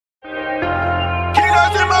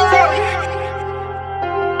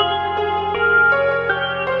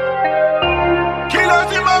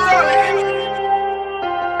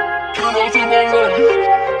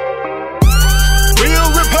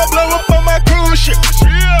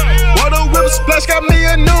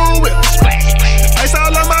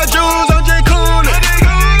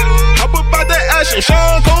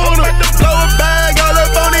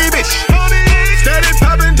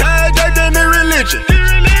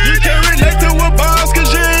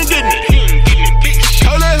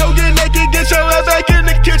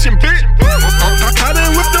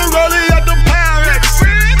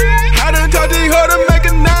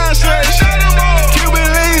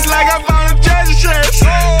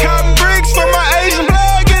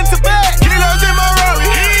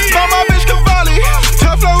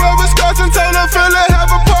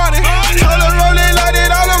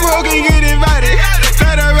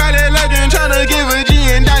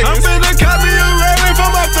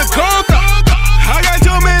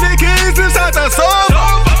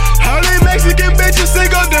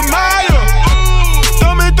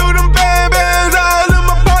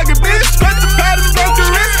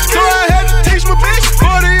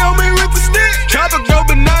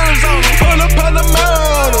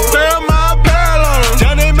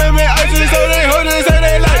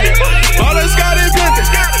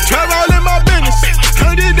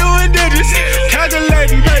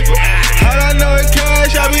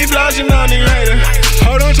on the hater.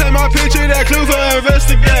 Hold on, take my picture, that clue for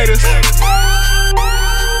investigators.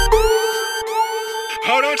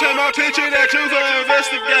 Hold on, take my picture, that clue for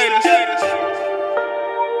investigators.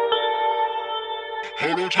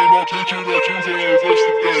 Hold on, take my picture, that clue for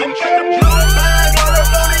investigators. I'm trying to blow a bag all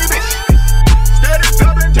up on these bitches. Steady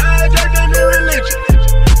popping, tired, jerking, new religion.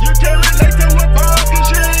 You can't relate to what Paul can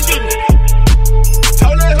shit.